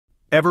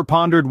Ever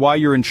pondered why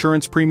your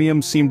insurance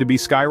premiums seem to be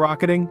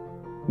skyrocketing?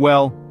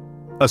 Well,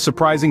 a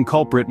surprising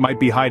culprit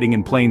might be hiding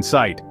in plain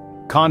sight: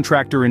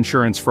 contractor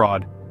insurance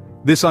fraud.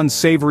 This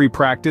unsavory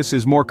practice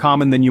is more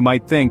common than you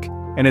might think,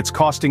 and it's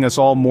costing us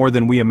all more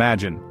than we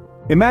imagine.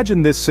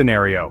 Imagine this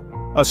scenario.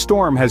 A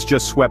storm has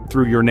just swept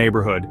through your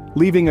neighborhood,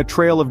 leaving a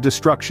trail of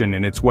destruction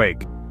in its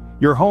wake.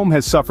 Your home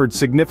has suffered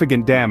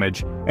significant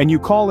damage, and you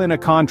call in a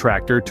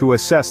contractor to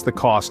assess the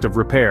cost of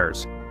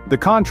repairs. The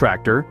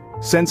contractor,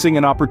 sensing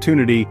an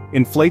opportunity,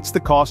 inflates the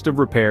cost of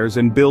repairs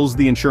and bills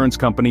the insurance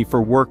company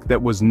for work that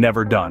was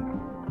never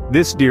done.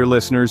 This, dear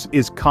listeners,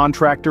 is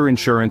contractor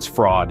insurance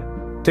fraud.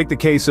 Take the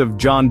case of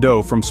John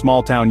Doe from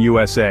small-town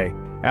USA.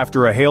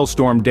 After a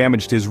hailstorm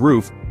damaged his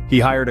roof, he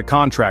hired a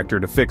contractor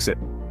to fix it.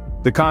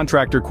 The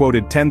contractor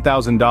quoted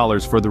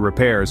 $10,000 for the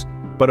repairs,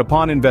 but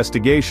upon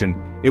investigation,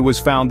 it was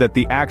found that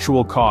the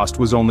actual cost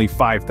was only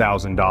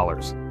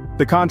 $5,000.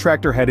 The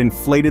contractor had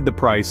inflated the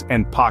price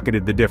and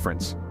pocketed the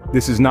difference.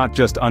 This is not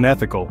just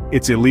unethical,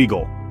 it's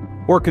illegal.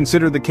 Or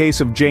consider the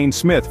case of Jane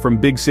Smith from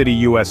Big City,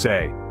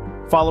 USA.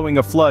 Following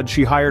a flood,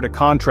 she hired a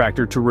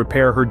contractor to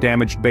repair her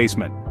damaged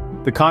basement.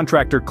 The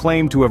contractor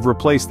claimed to have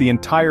replaced the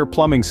entire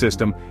plumbing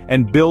system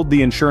and billed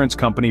the insurance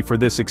company for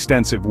this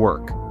extensive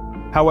work.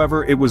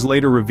 However, it was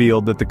later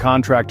revealed that the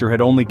contractor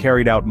had only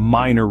carried out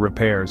minor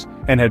repairs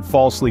and had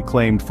falsely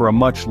claimed for a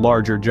much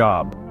larger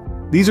job.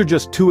 These are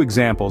just two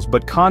examples,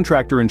 but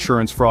contractor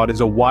insurance fraud is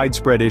a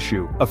widespread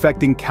issue,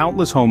 affecting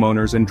countless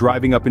homeowners and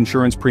driving up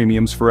insurance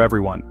premiums for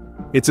everyone.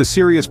 It's a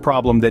serious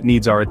problem that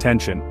needs our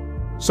attention.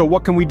 So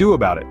what can we do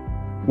about it?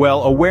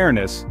 Well,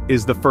 awareness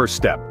is the first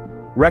step.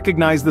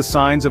 Recognize the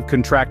signs of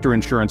contractor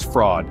insurance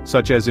fraud,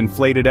 such as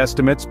inflated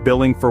estimates,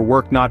 billing for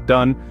work not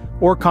done,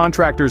 or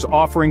contractors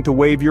offering to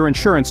waive your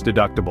insurance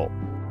deductible.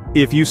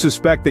 If you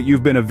suspect that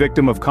you've been a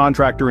victim of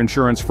contractor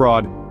insurance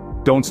fraud,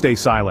 don't stay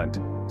silent.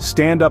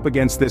 Stand up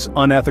against this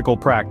unethical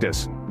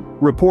practice.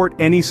 Report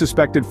any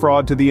suspected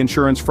fraud to the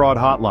Insurance Fraud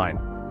Hotline.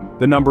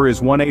 The number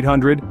is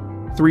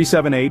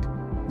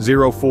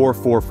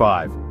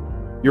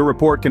 1-800-378-0445. Your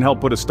report can help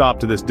put a stop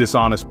to this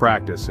dishonest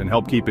practice and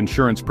help keep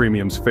insurance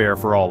premiums fair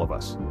for all of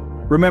us.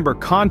 Remember,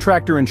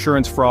 contractor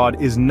insurance fraud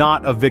is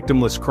not a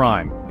victimless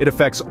crime. It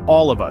affects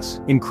all of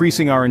us,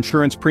 increasing our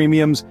insurance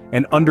premiums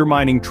and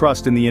undermining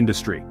trust in the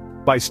industry.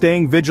 By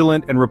staying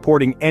vigilant and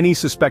reporting any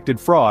suspected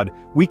fraud,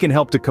 we can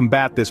help to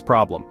combat this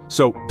problem.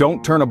 So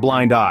don't turn a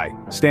blind eye.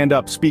 Stand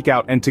up, speak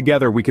out, and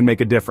together we can make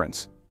a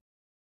difference.